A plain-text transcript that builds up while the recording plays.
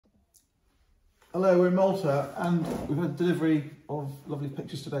Hello, we're in Malta and we've had delivery of lovely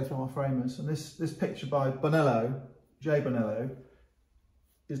pictures today from our framers, and this picture by Bonello, J. Bonello,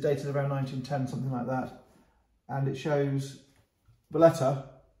 is dated around 1910, something like that, and it shows Valletta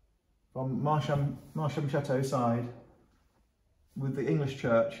from Marsham Chateau side with the English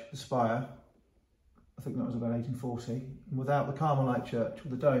church, the spire. I think that was about 1840, and without the Carmelite church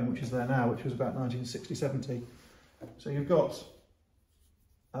with the dome, which is there now, which was about 1960-70. So you've got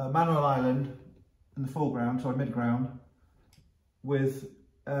Manuel Island in the foreground, sorry, midground, with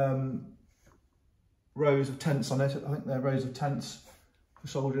rows of tents on it. I think they're rows of tents for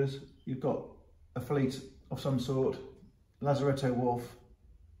soldiers. You've got a fleet of some sort, Lazaretto Wharf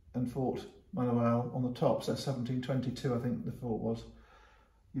and Fort Manuel on the top, so 1722 I think the fort was.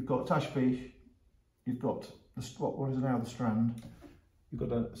 You've got Tashbih, you've got what is now the Strand. You've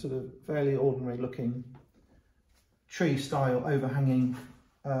got a sort of fairly ordinary looking tree style overhanging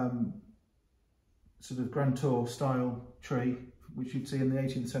sort of Grand Tour style tree, which you'd see in the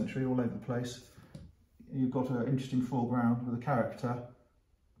 18th century all over the place. You've got an interesting foreground with a character,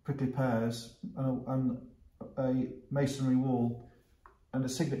 prickly pears, and a masonry wall and a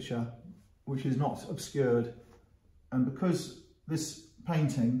signature which is not obscured. And because this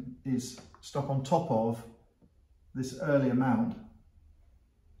painting is stuck on top of this earlier mount,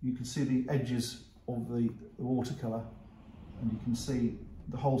 you can see the edges of the watercolour, and you can see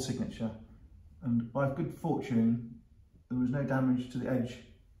the whole signature. And by good fortune, there was no damage to the edge,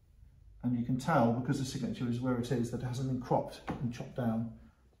 and you can tell, because the signature is where it is, that it hasn't been cropped and chopped down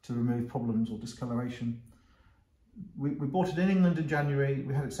to remove problems or discoloration. We bought it in England in January.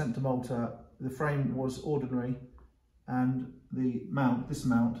 We had it sent to Malta. The frame was ordinary, and the mount, this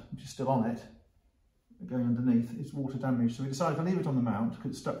mount, which is still on it, going underneath, is water damaged. So we decided to leave it on the mount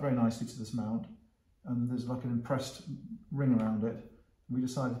because it stuck very nicely to this mount, and there's like an impressed ring around it. We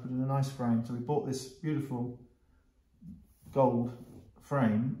decided to put it in a nice frame. So we bought this beautiful gold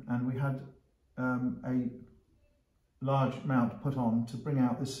frame, and we had a large mount put on to bring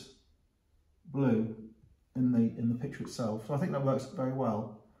out this blue in the picture itself. So I think that works very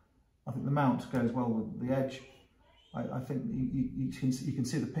well. I think the mount goes well with the edge. I think you can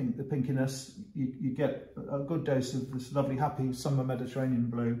see the pinkiness. You get a good dose of this lovely, happy summer Mediterranean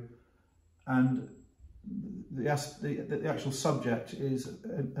blue, and the actual subject is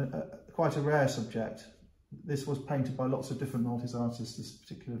quite a rare subject. This was painted by lots of different Maltese artists, this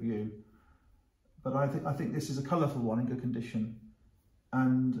particular view, but I think this is a colourful one in good condition,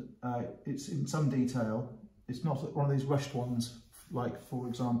 and it's in some detail. It's not one of these rushed ones like, for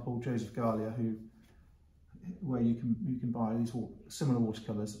example, Joseph Gallia, where you can buy these similar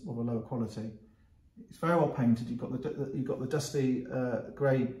watercolours of a lower quality. It's very well painted. You've got the dusty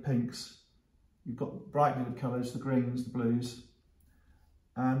grey pinks. You've got bright vivid colours, the greens, the blues,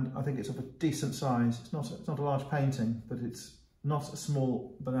 and I think it's of a decent size. It's not a large painting, but it's not a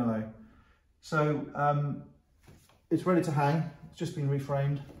small Bonello. So it's ready to hang. It's just been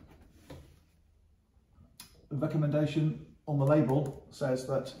reframed. The recommendation on the label says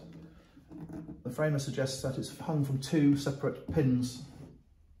that the framer suggests that it's hung from 2 separate pins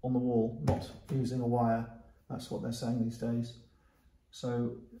on the wall, not using a wire. That's what they're saying these days.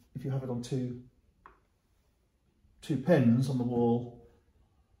 So if you have it on two pins on the wall,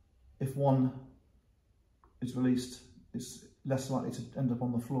 if one is released, it's less likely to end up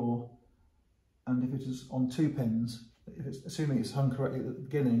on the floor. And if it is on 2 pins, assuming it's hung correctly at the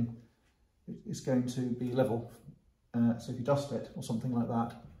beginning, it's going to be level. So if you dust it or something like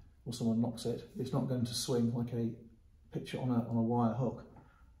that, or someone knocks it, it's not going to swing like a picture on a wire hook.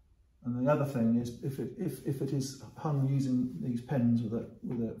 And the other thing is, if it is hung using these pins with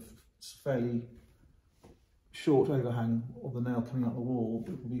a fairly short overhang of the nail coming out the wall,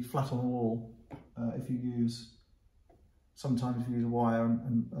 it will be flat on the wall. Sometimes if you use a wire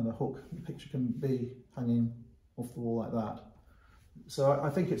and a hook, the picture can be hanging off the wall like that. So I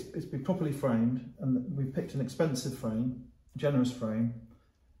think it's been properly framed, and we've picked an expensive frame, generous frame.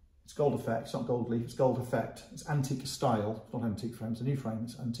 It's gold effect, it's not gold leaf, it's gold effect. It's antique style, it's not antique frame, it's a new frame,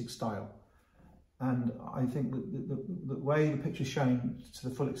 it's antique style. And I think that the way the picture's shown to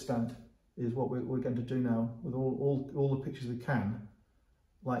the full extent is what we're going to do now with all the pictures we can,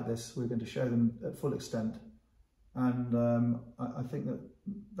 like this. We're going to show them at full extent. And I think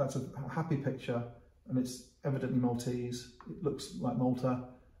that's a happy picture, and it's evidently Maltese. It looks like Malta,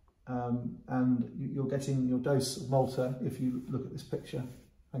 and you're getting your dose of Malta if you look at this picture.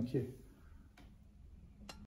 Thank you.